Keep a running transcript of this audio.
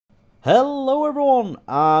Hello everyone,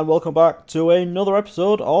 and welcome back to another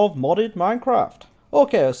episode of Modded Minecraft.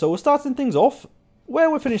 Okay, so we're starting things off where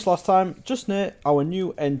we finished last time, just near our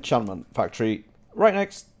new enchantment factory, right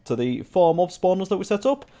next to the 4 mob spawners that we set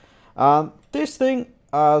up. And this thing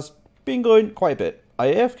has been going quite a bit. I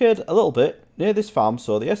AFK'd a little bit near this farm,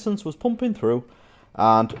 so the essence was pumping through,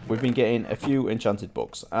 and we've been getting a few enchanted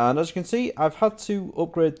books. And as you can see, I've had to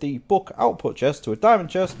upgrade the book output chest to a diamond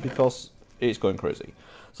chest because it's going crazy.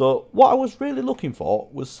 So what I was really looking for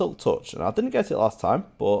was Silk Touch, and I didn't get it last time,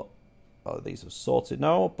 but these are sorted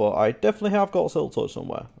now, but I definitely have got Silk Touch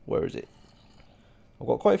somewhere. Where is it? I've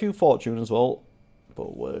got quite a few Fortune as well,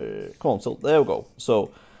 but come on, there we go.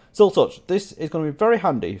 So, Silk Touch, this is going to be very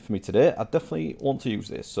handy for me today. I definitely want to use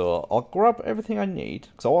this, so I'll grab everything I need,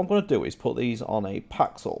 because all I'm going to do is put these on a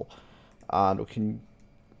paxel, and we can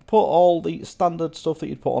put all the standard stuff that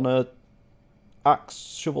you'd put on a axe,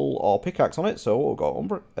 shovel, or pickaxe on it. So we'll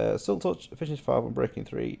go Silk Touch, Efficiency 5, Unbreaking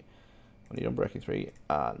 3. I need Unbreaking 3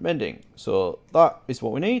 and Mending. So that is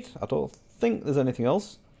what we need. I don't think there's anything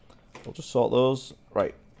else. We'll just sort those.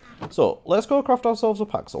 Right. So let's go craft ourselves a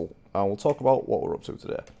paxel, and we'll talk about what we're up to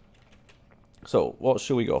today. So what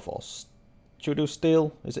should we go for? Should we do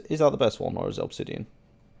steel? Is that the best one, or is it obsidian?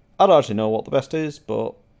 I don't actually know what the best is,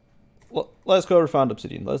 but let's go refined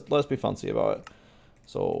obsidian. Let's be fancy about it.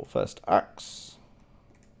 So first axe,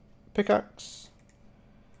 pickaxe,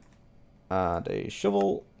 and a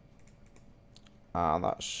shovel, and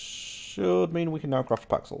that should mean we can now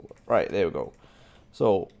craft a paxel. Right, there we go.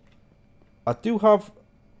 So I do have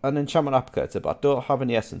an enchantment applicator, but I don't have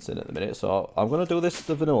any essence in it at the minute, so I'm going to do this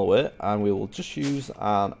the vanilla way, and we will just use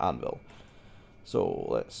an anvil.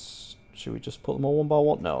 So should we just put them all one by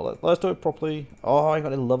one? No, let's do it properly. Oh, I ain't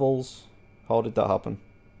got any levels. How did that happen?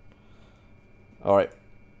 Alright,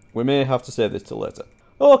 we may have to save this till later.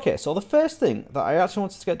 Okay, so the first thing that I actually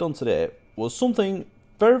wanted to get done today was something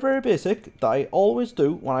very, very basic that I always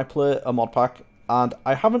do when I play a mod pack, and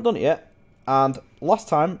I haven't done it yet, and last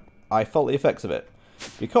time I felt the effects of it,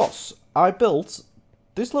 because I built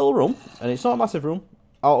this little room, and it's not a massive room,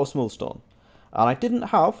 out of smooth stone, and I didn't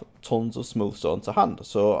have tons of smooth stone to hand,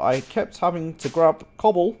 so I kept having to grab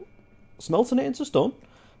cobble, smelting it into stone.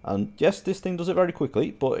 And yes, this thing does it very quickly,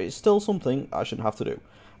 but it's still something I shouldn't have to do.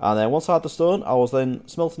 And then once I had the stone, I was then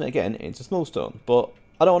smelting it again into smooth stone. But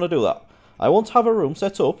I don't want to do that. I want to have a room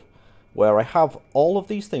set up where I have all of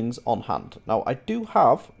these things on hand. Now, I do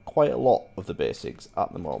have quite a lot of the basics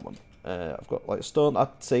at the moment. I've got like stone.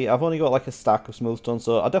 I'd say I've only got like a stack of smooth stone,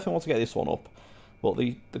 so I definitely want to get this one up. But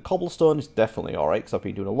the cobblestone is definitely alright, because I've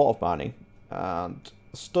been doing a lot of mining. And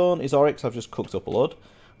stone is alright, because I've just cooked up a load.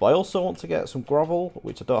 But I also want to get some gravel,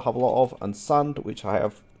 which I don't have a lot of, and sand, which I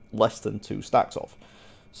have less than 2 stacks of.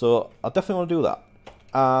 So I definitely want to do that.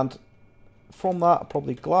 And from that,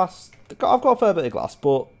 probably glass. I've got a fair bit of glass,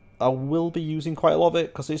 but I will be using quite a lot of it,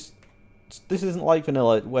 because this isn't like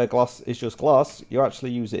vanilla, where glass is just glass. You actually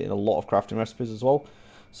use it in a lot of crafting recipes as well.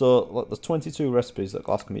 So there's 22 recipes that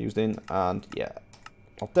glass can be used in, and yeah,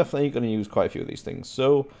 I'm definitely going to use quite a few of these things.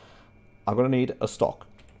 So I'm going to need a stock.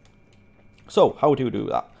 So, how do we do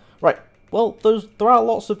that? Right, well, there are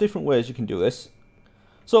lots of different ways you can do this.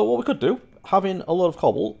 So, what we could do, having a lot of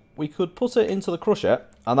cobble, we could put it into the crusher,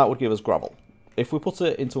 and that would give us gravel. If we put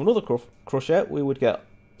it into another crusher, we would get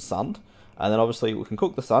sand, and then obviously we can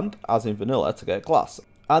cook the sand, as in vanilla, to get glass.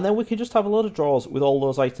 And then we can just have a load of drawers with all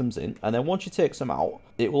those items in, and then once you take some out,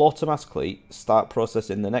 it will automatically start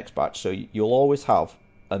processing the next batch, so you'll always have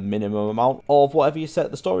a minimum amount of whatever you set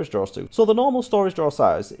the storage drawers to. So the normal storage drawer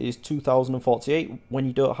size is 2048 when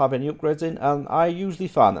you don't have any upgrades in, and I usually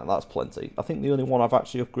find that that's plenty. I think the only one I've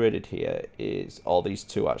actually upgraded here is all these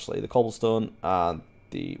two actually, the cobblestone and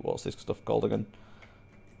the, what's this stuff called again?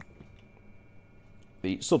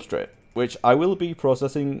 The substrate, which I will be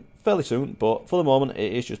processing fairly soon, but for the moment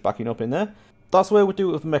it is just backing up in there. That's the way we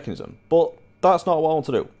do it with the mechanism, but that's not what I want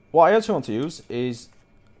to do. What I actually want to use is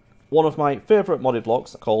one of my favourite modded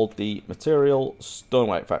blocks called the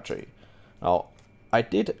Materialstoneworkfactory Factory. Now, I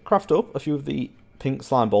did craft up a few of the pink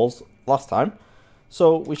slime balls last time,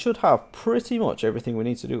 so we should have pretty much everything we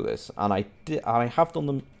need to do this. And I have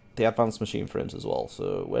done the advanced machine frames as well.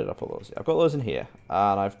 So where did I put those? I've got those in here,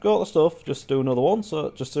 and I've got the stuff just to do another one.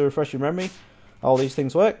 So just to refresh your memory, how these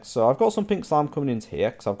things work. So I've got some pink slime coming into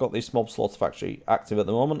here because I've got this mob slaughter factory active at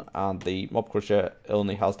the moment, and the mob crusher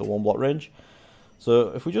only has the 1 block range. So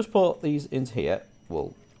if we just put these into here,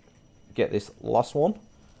 we'll get this last one.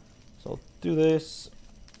 So I'll do this,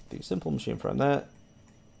 the simple machine frame there,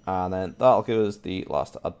 and then that'll give us the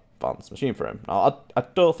last advanced machine frame. Now I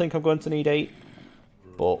don't think I'm going to need 8,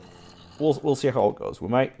 but we'll see how it goes. We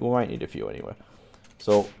might need a few anyway.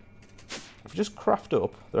 So if we just craft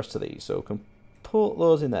up the rest of these, so we can put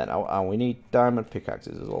those in there now, and we need diamond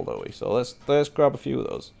pickaxes as well, don't we? So let's grab a few of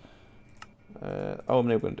those. How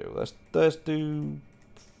many are we going to do? Let's do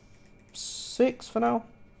 6 for now.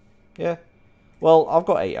 Yeah. Well, I've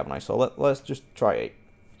got 8, haven't I? So let's just try 8.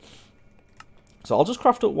 So I'll just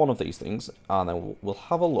craft up one of these things, and then we'll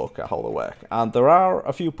have a look at how they work. And there are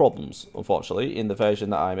a few problems, unfortunately, in the version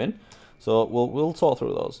that I'm in. So we'll talk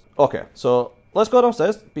through those. Okay, so let's go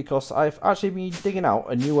downstairs, because I've actually been digging out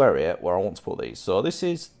a new area where I want to put these. So this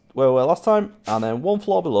is where we were last time, and then one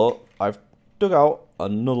floor below, I've dug out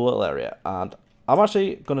another little area. And I'm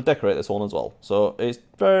actually going to decorate this one as well. So it's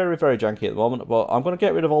very, very janky at the moment, but I'm going to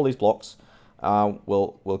get rid of all these blocks.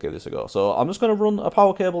 We'll give this a go. So I'm just going to run a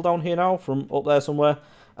power cable down here now from up there somewhere,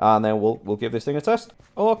 and then we'll give this thing a test.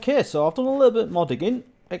 Okay, so I've done a little bit more digging,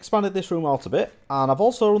 expanded this room out a bit, and I've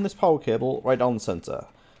also run this power cable right down the centre.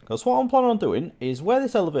 Because what I'm planning on doing is where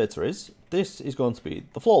this elevator is, this is going to be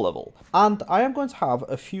the floor level. And I am going to have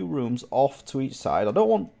a few rooms off to each side. I don't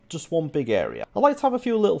want just one big area. I like to have a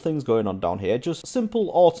few little things going on down here, just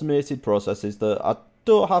simple automated processes that I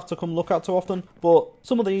don't have to come look at too often, but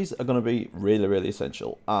some of these are going to be really, really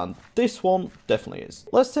essential, and this one definitely is.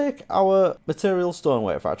 Let's take our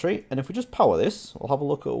materialstoneworkfactory, and if we just power this, we'll have a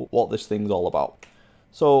look at what this thing's all about.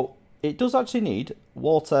 So it does actually need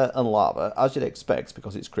water and lava, as you'd expect,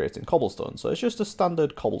 because it's creating cobblestone. So it's just a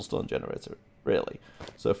standard cobblestone generator, really.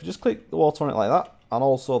 So if we just click the water on it like that, and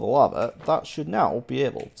also the lava, that should now be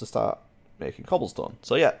able to start making cobblestone.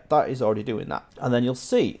 So yeah, that is already doing that. And then you'll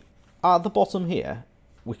see at the bottom here,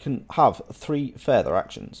 we can have 3 further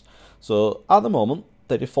actions. So at the moment,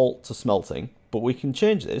 they default to smelting, but we can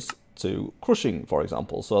change this to crushing, for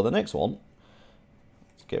example. So the next one,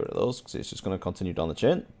 let's get rid of those because it's just going to continue down the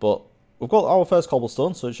chain. But we've got our first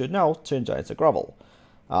cobblestone, so it should now change that into gravel.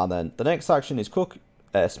 And then the next action is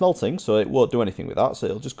smelting, so it won't do anything with that. So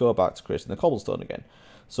it'll just go back to creating the cobblestone again.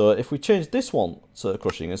 So if we change this one to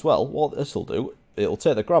crushing as well, what this will do, it'll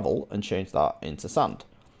take the gravel and change that into sand.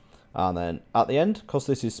 And then at the end, because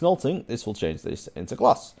this is smelting, this will change this into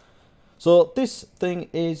glass. So this thing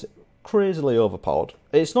is crazily overpowered.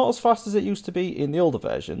 It's not as fast as it used to be in the older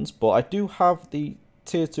versions, but I do have the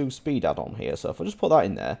tier 2 speed add-on here. So if I just put that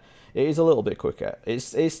in there, it is a little bit quicker.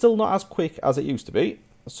 It's still not as quick as it used to be.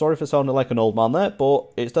 Sorry for sounding like an old man there, but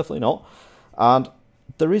it's definitely not. And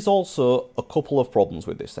there is also a couple of problems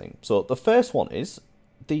with this thing. So the first one is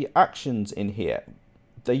the actions in here.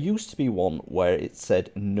 There used to be one where it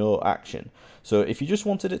said no action. So if you just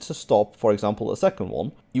wanted it to stop, for example, the second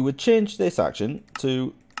one, you would change this action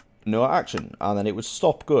to no action, and then it would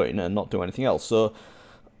stop going and not do anything else. So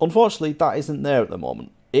unfortunately, that isn't there at the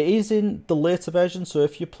moment. It is in the later version, so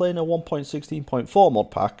if you're playing a 1.16.4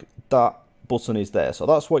 mod pack, that button is there. So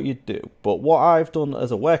that's what you'd do. But what I've done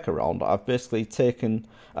as a workaround, I've basically taken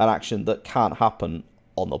an action that can't happen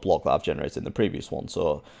on the block that I've generated in the previous one.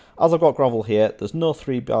 So as I've got gravel here, there's no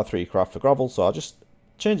 3x3 craft for gravel, so I'll just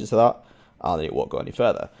change it to that, and then it won't go any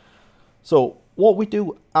further. So what we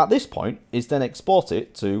do at this point is then export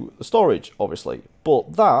it to the storage, obviously.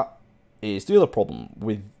 But that is the other problem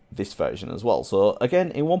with this version as well. So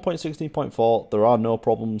again, in 1.16.4, there are no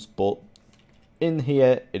problems, but in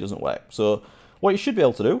here, it doesn't work. So what you should be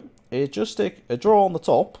able to do is just stick a drawer on the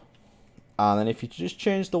top, and then if you just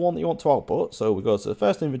change the one that you want to output, so we go to the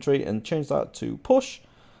first inventory and change that to push,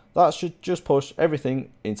 that should just push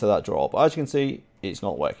everything into that drawer. But as you can see, it's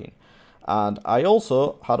not working. And I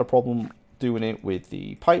also had a problem doing it with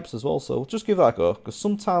the pipes as well, so just give that a go, because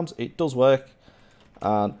sometimes it does work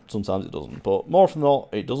and sometimes it doesn't. But more often than not,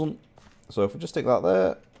 it doesn't. So if we just stick that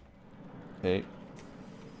there,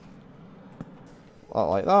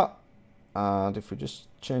 like that, and if we just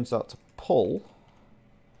change that to pull,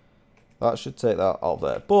 that should take that out of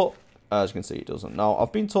there. But as you can see, it doesn't. Now,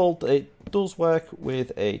 I've been told that it does work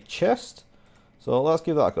with a chest, so let's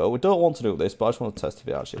give that a go. We don't want to do this, but I just want to test if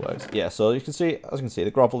it actually works. Yeah, so you can see, as you can see,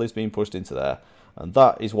 the gravel is being pushed into there, and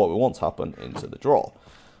that is what we want to happen into the drawer.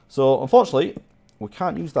 So unfortunately, we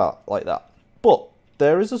can't use that like that. But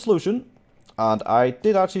there is a solution, and I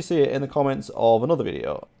did actually see it in the comments of another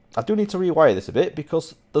video. I do need to rewire this a bit,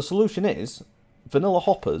 because the solution is vanilla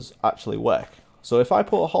hoppers actually work. So if I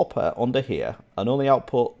put a hopper under here and only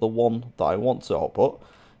output the one that I want to output,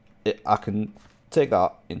 I can take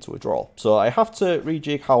that into a drawer. So I have to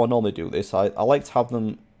rejig how I normally do this. I like to have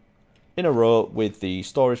them in a row with the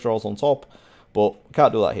storage drawers on top, but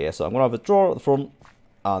can't do that here. So I'm going to have a drawer at the front,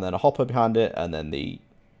 and then a hopper behind it, and then the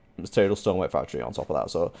Material Stoneworkfactory on top of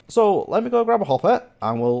that. So let me go grab a hopper,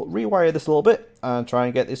 and we'll rewire this a little bit and try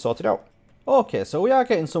and get this sorted out. Okay, so we are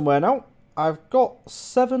getting somewhere now. I've got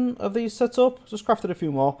 7 of these set up, just crafted a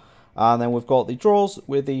few more, And then we've got the drawers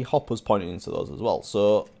with the hoppers pointing into those as well.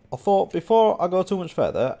 So I thought before I go too much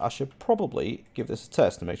further, I should probably give this a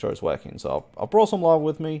test to make sure it's working. So I've brought some lava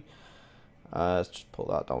with me. Let's just put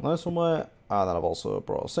that down there somewhere. And then I've also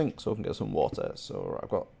brought a sink so we can get some water. So I've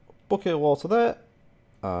got a bucket of water there.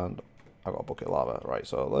 And I've got a bucket of lava. Right,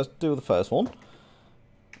 so let's do the first one.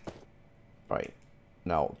 Right.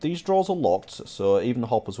 Now, these drawers are locked, so even the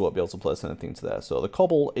hoppers won't be able to place anything to there. So the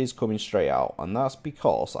cobble is coming straight out, and that's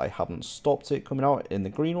because I haven't stopped it coming out in the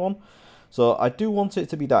green one. So I do want it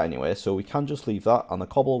to be that anyway, so we can just leave that, and the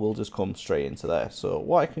cobble will just come straight into there. So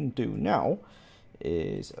what I can do now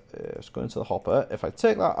is, just go into the hopper. If I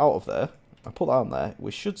take that out of there, I put that on there, we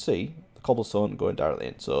should see the cobblestone going directly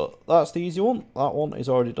in. So that's the easy one. That one is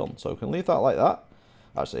already done. So we can leave that like that.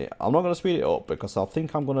 Actually, I'm not going to speed it up because I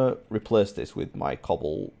think I'm going to replace this with my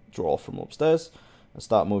cobble drawer from upstairs and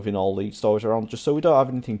start moving all the storage around just so we don't have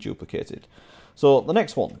anything duplicated. So the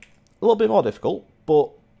next one, a little bit more difficult, but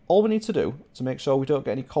all we need to do to make sure we don't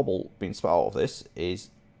get any cobble being spat out of this is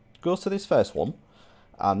go to this first one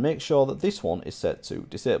and make sure that this one is set to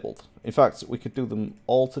disabled. In fact, we could do them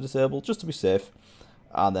all to disabled just to be safe.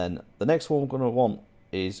 And then the next one we're going to want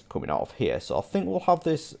is coming out of here. So I think we'll have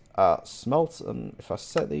this smelt, and if I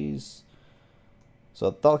set these,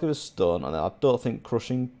 so that'll give us stone, and then I don't think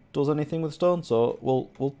crushing does anything with stone, so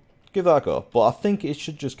we'll give that a go. But I think it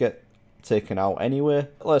should just get taken out anyway.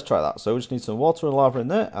 Let's try that. So we just need some water and lava in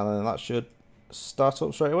there, and then that should start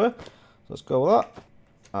up straight away. So let's go with that.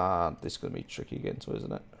 And this is going to be tricky again too,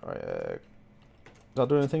 isn't it? All right, did I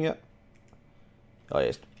do anything yet? Oh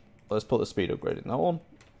yes. Let's put the speed upgrade in that one.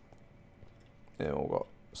 Yeah, we've got,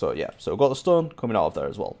 so yeah, so we've got the stone coming out of there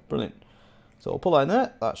as well. Brilliant. So we'll put that in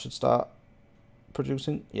there. That should start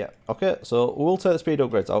producing. Yeah, okay. So we'll take the speed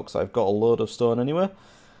upgrades out because I've got a load of stone anyway.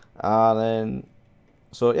 And then,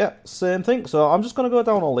 so yeah, same thing. So I'm just going to go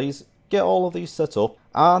down all these, get all of these set up,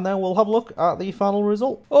 and then we'll have a look at the final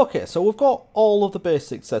result. Okay, so we've got all of the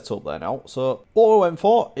basics set up there now. So what we went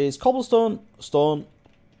for is cobblestone, stone,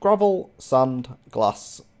 gravel, sand,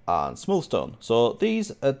 glass, and smooth stone. So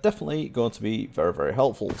these are definitely going to be very, very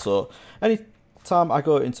helpful. So anytime I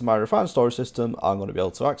go into my refined storage system, I'm going to be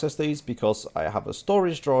able to access these because I have a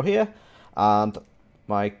storage drawer here, and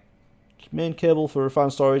my main cable for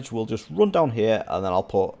refined storage will just run down here, and then I'll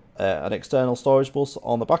put an external storage bus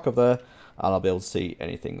on the back of there, and I'll be able to see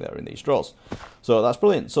anything there in these drawers. So that's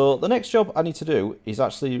brilliant. So the next job I need to do is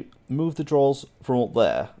actually move the drawers from up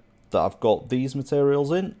there that I've got these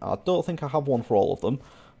materials in. I don't think I have one for all of them,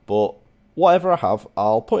 but whatever I have,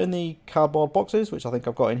 I'll put in the cardboard boxes, which I think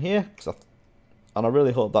I've got in here, and I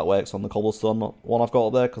really hope that works on the cobblestone one I've got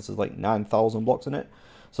up there, because there's like 9,000 blocks in it.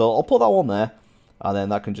 So I'll put that one there, and then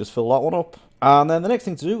that can just fill that one up. And then the next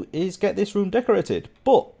thing to do is get this room decorated.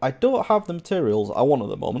 But I don't have the materials I want at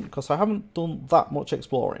the moment, because I haven't done that much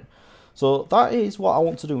exploring. So that is what I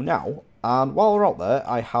want to do now. And while we're out there,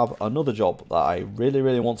 I have another job that I really,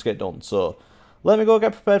 really want to get done. So let me go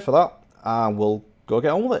get prepared for that, and we'll go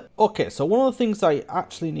get on with it. Okay, so one of the things I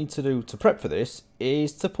actually need to do to prep for this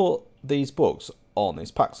is to put these bugs on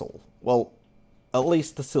this Paxel. Well, at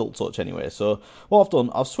least the Silt Touch anyway. So what I've done,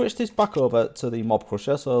 I've switched this back over to the Mob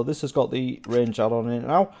Crusher. So this has got the range add-on in it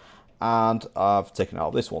now, and I've taken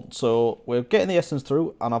out this one. So we're getting the essence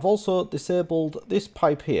through, and I've also disabled this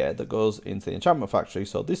pipe here that goes into the enchantment factory.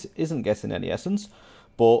 So this isn't getting any essence,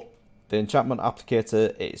 but the enchantment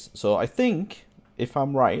applicator is. So I think, if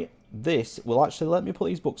I'm right, this will actually let me put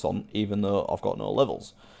these books on even though I've got no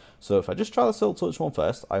levels. So if I just try the Silt Touch one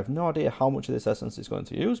first, I have no idea how much of this essence it's going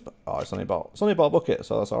to use, but it's only about a bucket,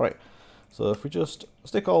 so that's alright. So if we just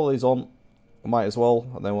stick all of these on, we might as well,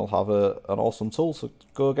 and then we'll have an awesome tool to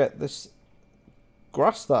go get this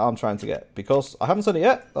grass that I'm trying to get, because I haven't said it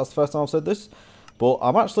yet. That's the first time I've said this, but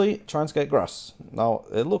I'm actually trying to get grass. Now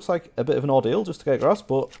it looks like a bit of an ordeal just to get grass,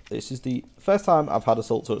 but this is the first time I've had a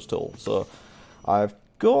Silt Touch tool. So I've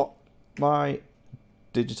got my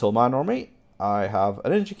digital miner on me, I have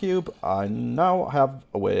an energy cube, I now have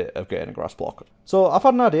a way of getting a grass block. So I've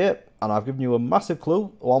had an idea, and I've given you a massive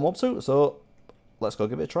clue what I'm up to, so let's go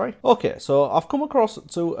give it a try. Okay, so I've come across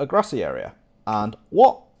to a grassy area, and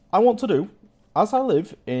what I want to do, as I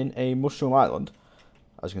live in a mushroom island,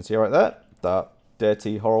 as you can see right there, that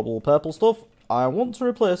dirty, horrible purple stuff, I want to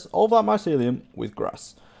replace all that mycelium with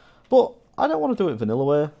grass. But I don't want to do it vanilla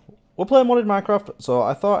way. We're playing modded Minecraft, so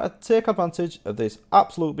I thought I'd take advantage of this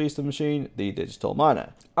absolute beast of a machine, the digital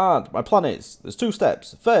miner. And my plan is, there's two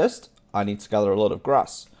steps. First, I need to gather a load of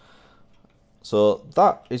grass. So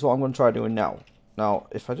that is what I'm going to try doing now. Now,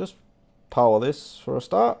 if I just power this for a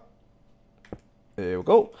start. There we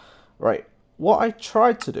go. Right, what I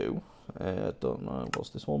tried to do, I don't know, what's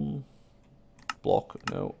this one? Block,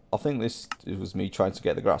 no. I think it was me trying to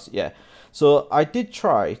get the grass, yeah. So I did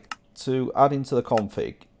try to add into the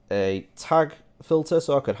config a tag filter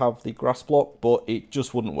so I could have the grass block, but it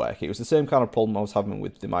just wouldn't work. It was the same kind of problem I was having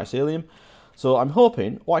with the mycelium. So I'm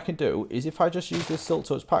hoping what I can do is if I just use this Silk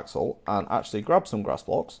Touch Paxel and actually grab some grass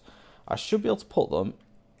blocks, I should be able to put them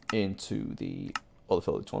into the other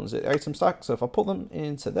filtered ones, the item stack. So if I put them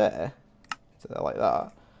into there like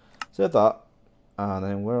that, save that, and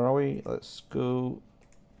then where are we? Let's go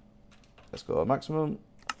maximum.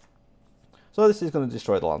 So this is going to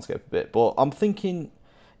destroy the landscape a bit, but I'm thinking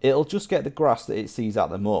it'll just get the grass that it sees at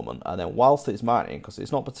the moment, and then whilst it's mining, because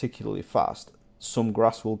it's not particularly fast, some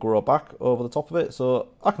grass will grow back over the top of it, so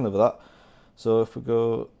I can live with that. So if we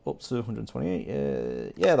go up to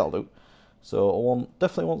 128, yeah, that'll do. So I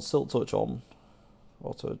definitely want Silk Touch on.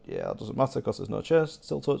 Auto, yeah, it doesn't matter because there's no chest.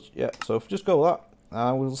 Silk Touch, yeah. So if we just go with that,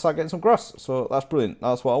 and we'll start getting some grass. So that's brilliant.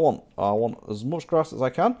 That's what I want. I want as much grass as I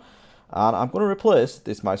can, and I'm going to replace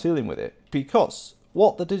this mycelium with it, because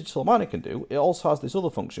what the digital miner can do, it also has this other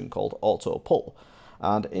function called auto pull.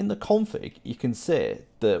 And in the config, you can say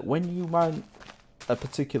that when you mine a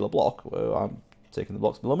particular block, well, I'm taking the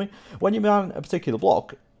blocks below me, when you mine a particular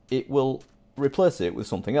block, it will replace it with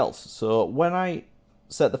something else. So when I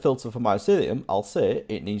set the filter for mycelium, I'll say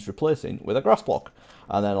it needs replacing with a grass block.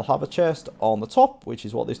 And then I'll have a chest on the top, which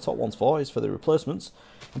is what this top one's for, is for the replacements.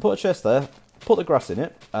 And put a chest there, put the grass in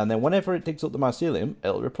it, and then whenever it digs up the mycelium,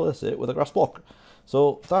 it'll replace it with a grass block.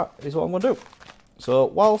 So that is what I'm going to do. So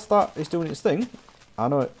whilst that is doing its thing, I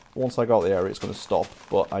know once I go out the area it's going to stop,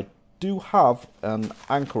 but I do have an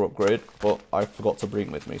anchor upgrade, but I forgot to bring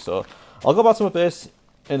it with me. So I'll go back to my base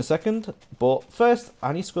in a second, but first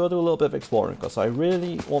I need to go do a little bit of exploring, because I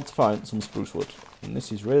really want to find some spruce wood. And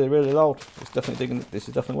this is really, really loud. It's definitely digging. This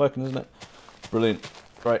is definitely working, isn't it? Brilliant.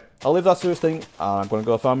 Right, I'll leave that to its thing, and I'm going to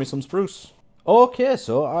go find me some spruce. Okay,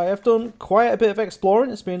 so I have done quite a bit of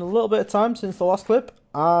exploring. It's been a little bit of time since the last clip,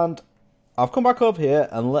 and I've come back over here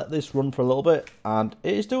and let this run for a little bit, and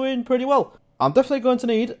it is doing pretty well. I'm definitely going to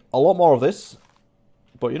need a lot more of this,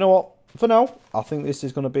 but you know what? For now, I think this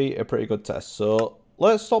is going to be a pretty good test. So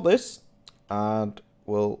let's stop this, and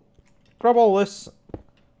we'll grab all this,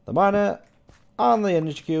 the miner, and the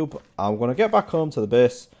energy cube. I'm going to get back home to the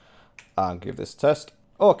base and give this a test.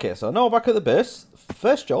 Okay, so now back at the base.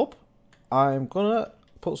 First job, I'm going to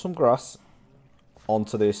put some grass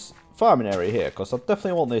onto this farming area here, because I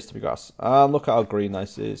definitely want this to be grass. And look at how green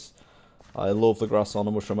this is. I love the grass on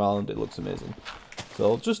a mushroom island. It looks amazing.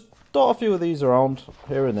 So I'll just dot a few of these around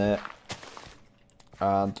here and there,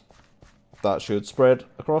 and that should spread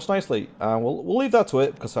across nicely. And we'll leave that to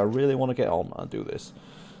it, because I really want to get on and do this.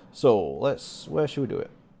 So where should we do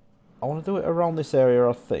it? I want to do it around this area,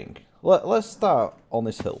 I think. Let's start on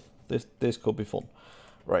this hill. This could be fun.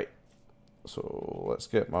 Right. So let's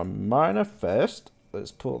get my miner first.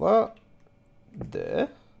 Let's put that there.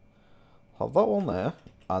 Have that one there.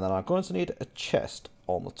 And then I'm going to need a chest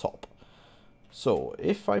on the top. So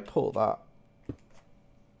if I put that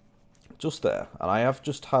just there, and I have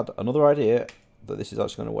just had another idea that this is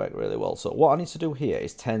actually going to work really well. So what I need to do here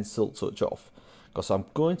is turn Silk Touch off, because I'm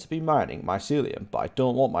going to be mining mycelium, but I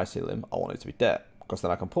don't want mycelium. I want it to be dirt, because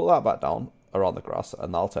then I can put that back down around the grass,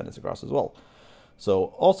 and that'll turn into grass as well.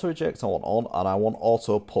 So auto eject I want on, and I want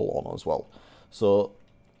auto pull on as well. So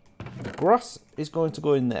the grass is going to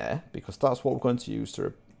go in there, because that's what we're going to use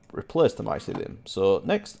to replace the mycelium. So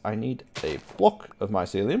next I need a block of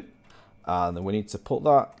mycelium, and then we need to put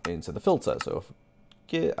that into the filter. So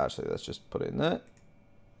actually let's just put it in there,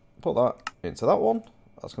 put that into that one.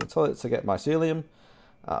 That's going to tell it to get mycelium.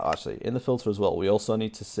 Actually in the filter as well, we also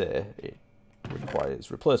need to say it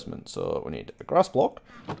requires replacement. So we need a grass block,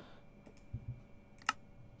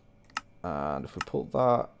 and if we put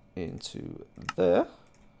that into there,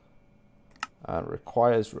 and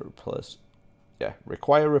requires replace, yeah,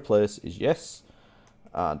 require replace is yes,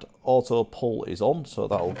 and auto pull is on, so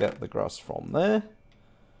that will get the grass from there.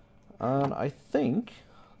 And I think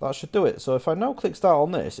that should do it. So if I now click start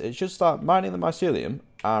on this, it should start mining the mycelium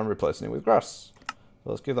and replacing it with grass. So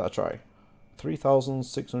let's give that a try.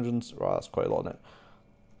 3,600, right, that's quite a lot, isn't it?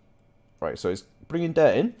 Right, so it's bringing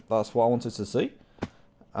dirt in, that's what I wanted to see.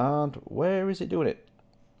 And where is it doing it?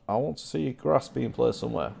 I want to see grass being placed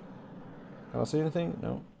somewhere. Can I see anything?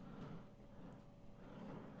 No.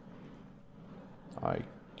 I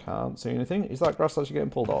can't see anything. Is that grass actually getting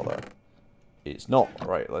pulled out there? It's not.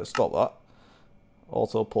 Right, let's stop that.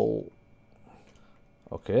 Auto pull.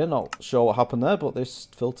 Okay, not sure what happened there, but this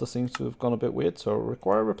filter seems to have gone a bit weird. So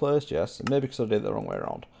require replace, yes. Maybe because I did it the wrong way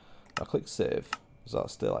around. I click save. Does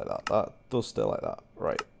that stay like that? That does stay like that.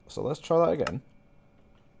 Right. So let's try that again.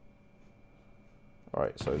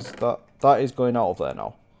 Alright, so it's that is going out of there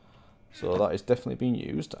now. So that is definitely being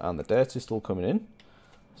used, and the dirt is still coming in.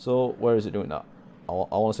 So where is it doing that? I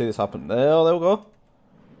want to see this happen. There we go.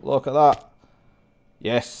 Look at that.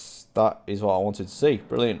 Yes, that is what I wanted to see.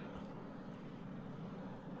 Brilliant.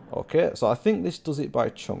 Okay, so I think this does it by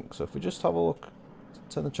chunk. So if we just have a look,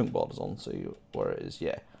 turn the chunk borders on, see where it is.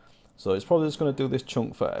 Yeah. So it's probably just going to do this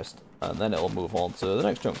chunk first, and then it'll move on to the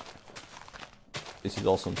next chunk. This is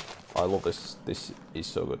awesome. I love this. This is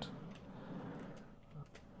so good.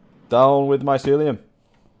 Down with mycelium.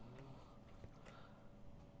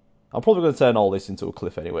 I'm probably going to turn all this into a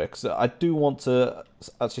cliff anyway, because I do want to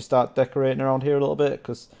actually start decorating around here a little bit,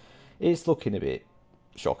 because it's looking a bit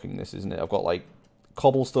shocking, this, isn't it? I've got like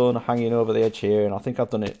cobblestone hanging over the edge here, and I think I've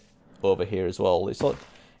done it over here as well.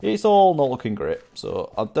 It's all not looking great,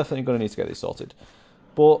 so I'm definitely going to need to get this sorted.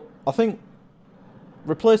 But I think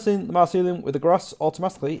replacing the mycelium with the grass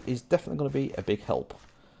automatically is definitely going to be a big help.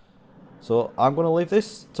 So I'm going to leave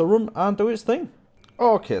this to run and do its thing.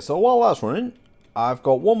 Okay, so while that's running, I've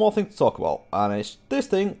got one more thing to talk about, and it's this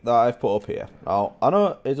thing that I've put up here. Now, I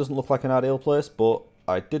know it doesn't look like an ideal place, but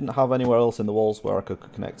I didn't have anywhere else in the walls where I could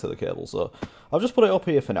connect to the cable, so I've just put it up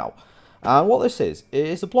here for now. And what this is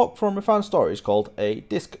a block from Refined Storage called a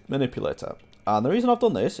disk manipulator. And the reason I've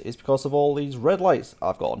done this is because of all these red lights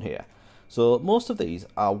I've got on here. So most of these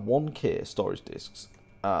are 1K storage disks,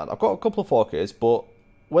 and I've got a couple of 4Ks, but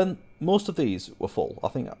when most of these were full, I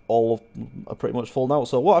think all of them are pretty much full now.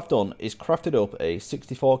 So what I've done is crafted up a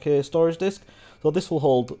 64K storage disk, so this will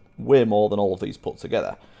hold way more than all of these put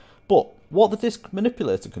together. But what the disk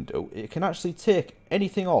manipulator can do, it can actually take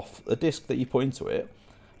anything off the disk that you put into it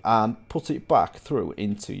and put it back through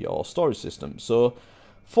into your storage system. So,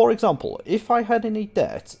 for example, if I had any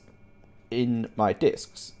dirt in my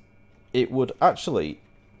disks, it would actually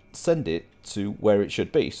send it to where it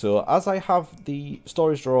should be. So as I have the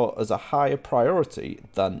storage drawer as a higher priority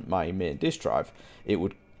than my main disk drive, it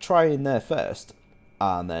would try in there first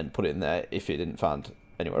and then put it in there if it didn't find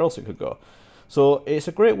anywhere else it could go. So it's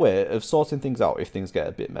a great way of sorting things out if things get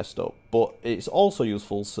a bit messed up, but it's also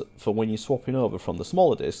useful for when you're swapping over from the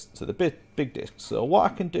smaller disks to the big disks. So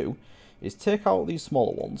what I can do is take out these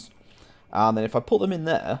smaller ones, and then if I put them in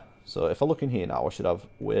there, so if I look in here now, I should have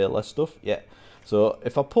way less stuff. Yeah. So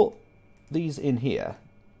if I put these in here,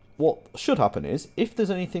 what should happen is, if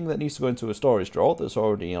there's anything that needs to go into a storage drawer that's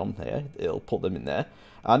already on here, it'll put them in there.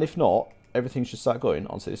 And if not, everything should start going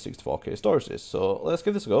onto the 64K storage disk. So let's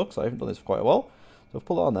give this a go, because I haven't done this for quite a while. So I've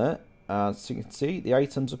put that on there, and so you can see the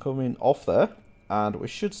items are coming off there, and we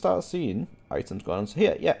should start seeing items going onto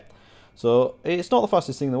here. Yeah. So it's not the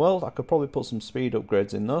fastest thing in the world. I could probably put some speed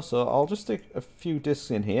upgrades in though, so I'll just stick a few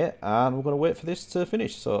disks in here, and we're going to wait for this to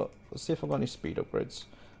finish. So let's see if I've got any speed upgrades.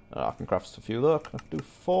 I can craft a few though. Can I do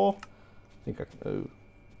 4? I think I can.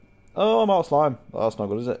 Oh, I'm out of slime. Oh, that's not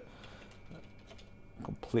good, is it?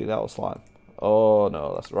 Completely out of slime. Oh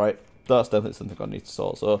no, that's right. That's definitely something I need to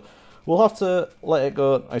sort. So we'll have to let it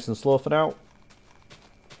go nice and slow for now.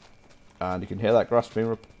 And you can hear that grass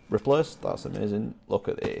being replaced. That's amazing. Look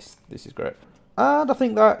at this. This is great. And I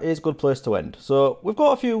think that is a good place to end. So we've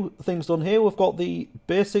got a few things done here. We've got the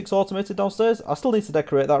basics automated downstairs. I still need to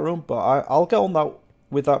decorate that room, but I'll get on that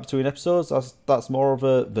with that between episodes. That's more of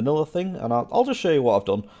a vanilla thing, and I'll just show you what I've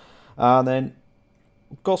done. And then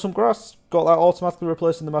got some grass, got that automatically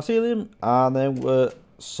replacing the mycelium, and then we're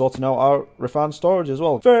sorting out our refined storage as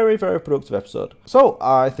well. Very, very productive episode. So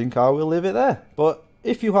I think I will leave it there. But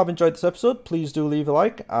if you have enjoyed this episode, please do leave a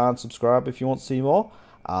like and subscribe if you want to see more,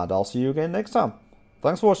 and I'll see you again next time.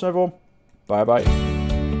 Thanks for watching, everyone. Bye bye.